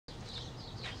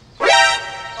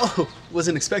Oh,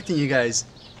 wasn't expecting you guys.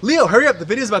 Leo, hurry up, the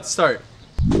video's about to start.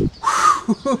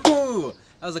 That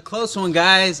was a close one,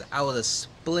 guys. I was a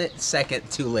split second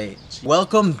too late.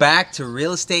 Welcome back to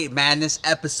Real Estate Madness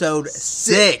episode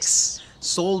 6.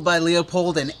 Sold by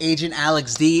Leopold and Agent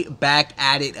Alex D, back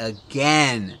at it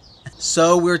again.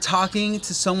 So we were talking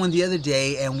to someone the other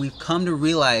day and we've come to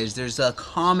realize there's a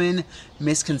common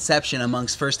misconception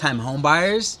amongst first-time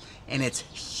homebuyers, and it's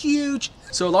huge.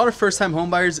 So a lot of first-time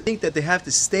homebuyers think that they have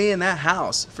to stay in that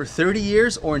house for 30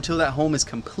 years or until that home is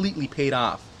completely paid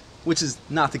off, which is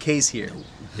not the case here.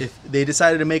 If they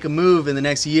decided to make a move in the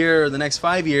next year or the next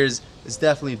 5 years, it's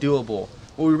definitely doable.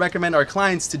 What we recommend our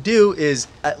clients to do is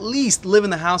at least live in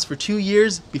the house for 2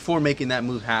 years before making that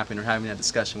move happen or having that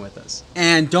discussion with us.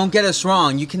 And don't get us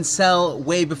wrong, you can sell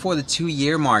way before the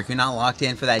 2-year mark. You're not locked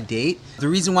in for that date. The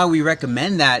reason why we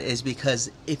recommend that is because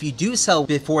if you do sell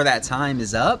before that time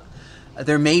is up,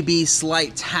 there may be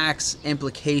slight tax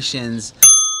implications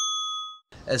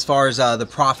as far as the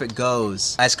profit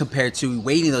goes, as compared to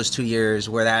waiting those 2 years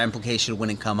where that implication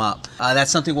wouldn't come up. That's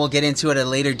something we'll get into at a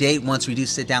later date once we do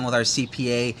sit down with our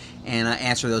CPA and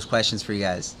answer those questions for you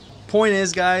guys. Point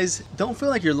is, guys, don't feel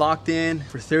like you're locked in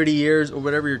for 30 years or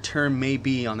whatever your term may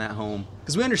be on that home.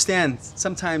 Because we understand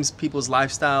sometimes people's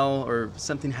lifestyle or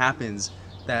something happens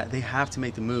that they have to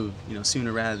make the move,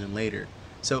 sooner rather than later.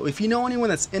 So if you know anyone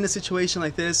that's in a situation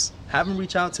like this, have them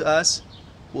reach out to us.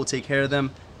 We'll take care of them.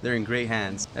 They're in great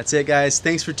hands. That's it, guys.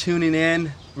 Thanks for tuning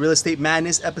in. Real Estate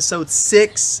Madness episode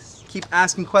 6. Keep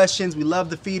asking questions. We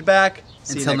love the feedback.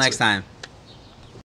 Until next time.